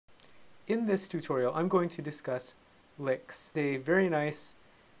In this tutorial, I'm going to discuss LyX, a very nice,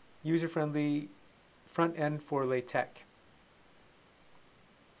 user-friendly front end for LaTeX.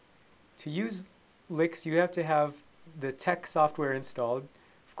 To use LyX, you have to have the tech software installed.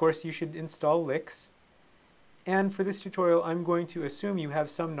 Of course, you should install LyX. And for this tutorial, I'm going to assume you have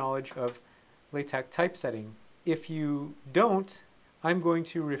some knowledge of LaTeX typesetting. If you don't, I'm going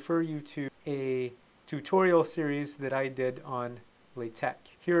to refer you to a tutorial series that I did on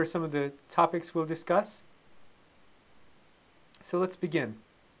LaTeX. Here are some of the topics we'll discuss. So let's begin.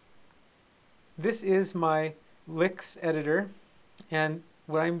 This is my LyX Editor, and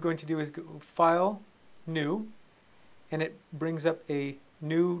what I'm going to do is go File, New, and it brings up a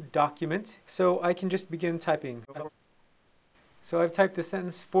new document. So I can just begin typing. So I've typed the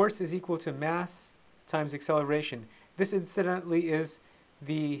sentence, force is equal to mass times acceleration. This incidentally is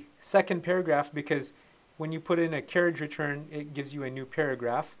the second paragraph because when you put in a carriage return, it gives you a new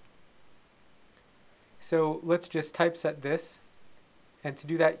paragraph. So let's just typeset this. And to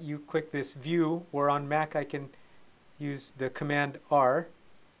do that, you click this View, or on Mac I can use the command R.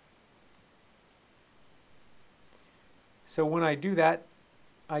 So when I do that,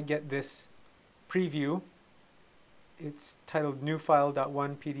 I get this preview. It's titled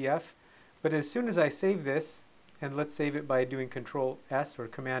newfile.1 PDF. But as soon as I save this, and let's save it by doing Control S or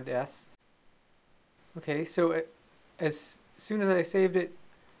Command S. Okay, so as soon as I saved it,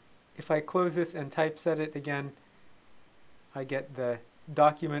 if I close this and typeset it again, I get the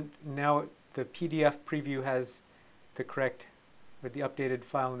document. Now the PDF preview has the correct, with the updated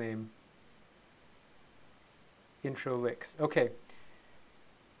file name, intro LyX. Okay,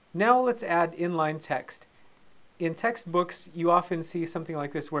 now let's add inline text. In textbooks, you often see something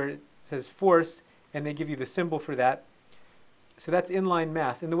like this where it says force, and they give you the symbol for that. So that's inline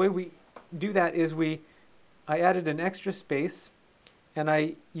math. And the way we do that is I added an extra space, and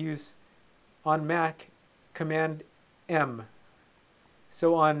I use, on Mac, Command M.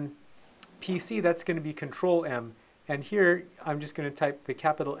 So on PC, that's going to be Control M. And here, I'm just going to type the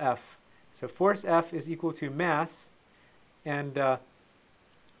capital F. So force F is equal to mass, and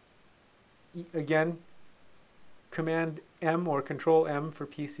again, Command M or Control M for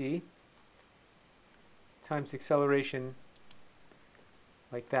PC, times acceleration,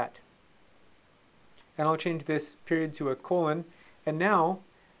 like that. And I'll change this period to a colon. And now,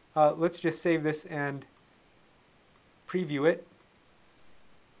 let's just save this and preview it.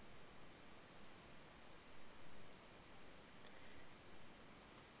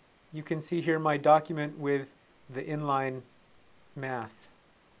 You can see here my document with the inline math.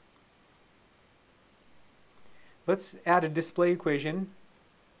 Let's add a display equation.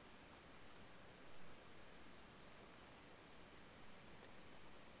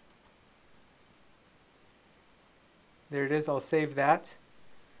 There it is. I'll save that.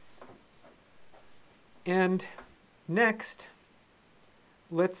 And next,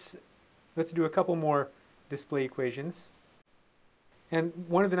 let's do a couple more display equations. And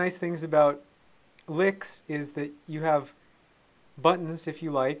one of the nice things about LyX is that you have buttons if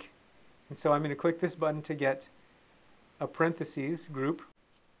you like. And so I'm going to click this button to get a parentheses group.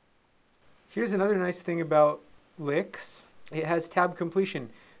 Here's another nice thing about LyX. It has tab completion.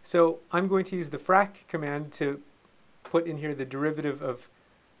 So I'm going to use the frac command to put in here the derivative of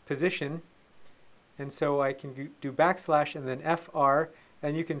position. And so I can do backslash and then FR,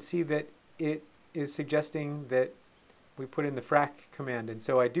 and you can see that it is suggesting that we put in the frac command. And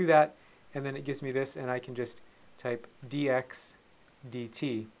so I do that, and then it gives me this, and I can just type dx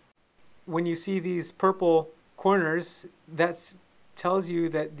dt. When you see these purple corners, that tells you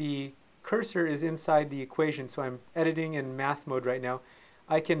that the cursor is inside the equation. So I'm editing in math mode right now.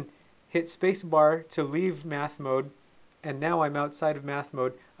 I can hit spacebar to leave math mode, and now I'm outside of math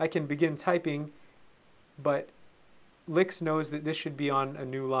mode. I can begin typing, but LyX knows that this should be on a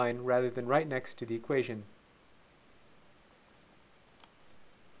new line rather than right next to the equation.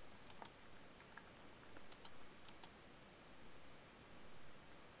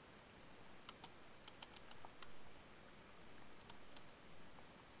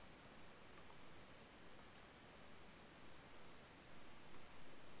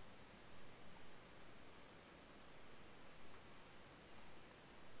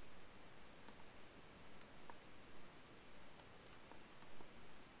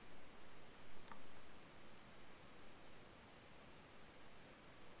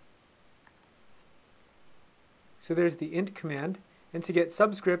 So there's the int command, and to get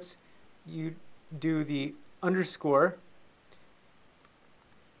subscripts, you do the underscore,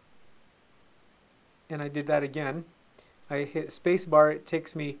 and I did that again. I hit spacebar, it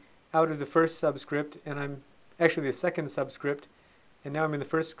takes me out of the first subscript, and I'm actually the second subscript, and now I'm in the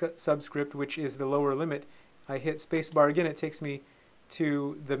first subscript, which is the lower limit. I hit spacebar again, it takes me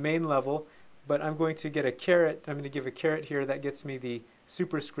to the main level, but I'm going to get a caret. I'm going to give a caret here that gets me the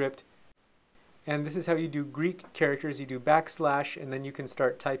superscript. And this is how you do Greek characters. You do backslash, and then you can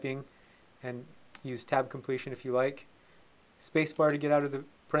start typing and use tab completion if you like. Spacebar to get out of the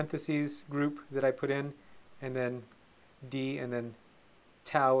parentheses group that I put in, and then D, and then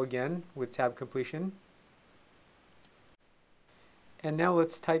tau again with tab completion. And now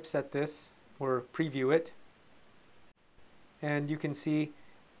let's typeset this or preview it. And you can see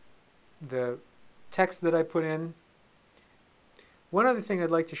the text that I put in. One other thing I'd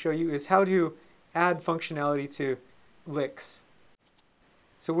like to show you is how to add functionality to LyX.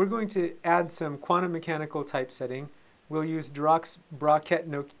 So we're going to add some quantum mechanical typesetting. We'll use Dirac's bracket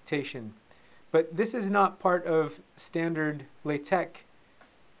notation. But this is not part of standard LaTeX,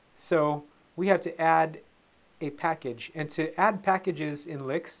 so we have to add a package. And to add packages in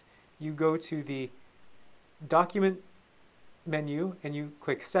LyX, you go to the Document menu and you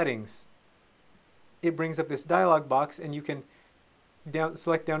click Settings. It brings up this dialog box, and you can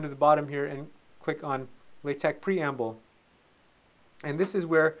select down to the bottom here and click on LaTeX Preamble. And this is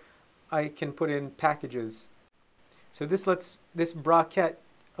where I can put in packages. So this bracket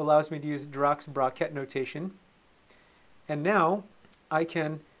allows me to use Dirac's bracket notation. And now I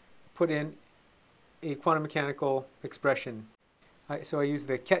can put in a quantum mechanical expression. So I use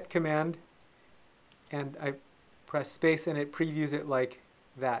the ket command, and I press space, and it previews it like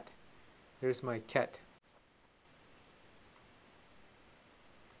that. There's my ket.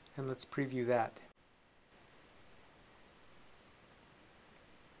 And let's preview that.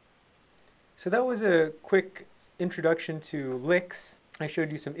 So that was a quick introduction to LyX. I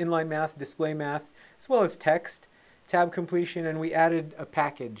showed you some inline math, display math, as well as text, tab completion, and we added a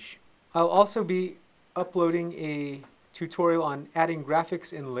package. I'll also be uploading a tutorial on adding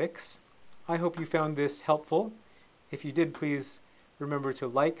graphics in LyX. I hope you found this helpful. If you did, please remember to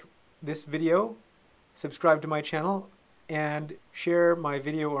like this video, subscribe to my channel, and share my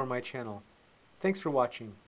video or my channel. Thanks for watching.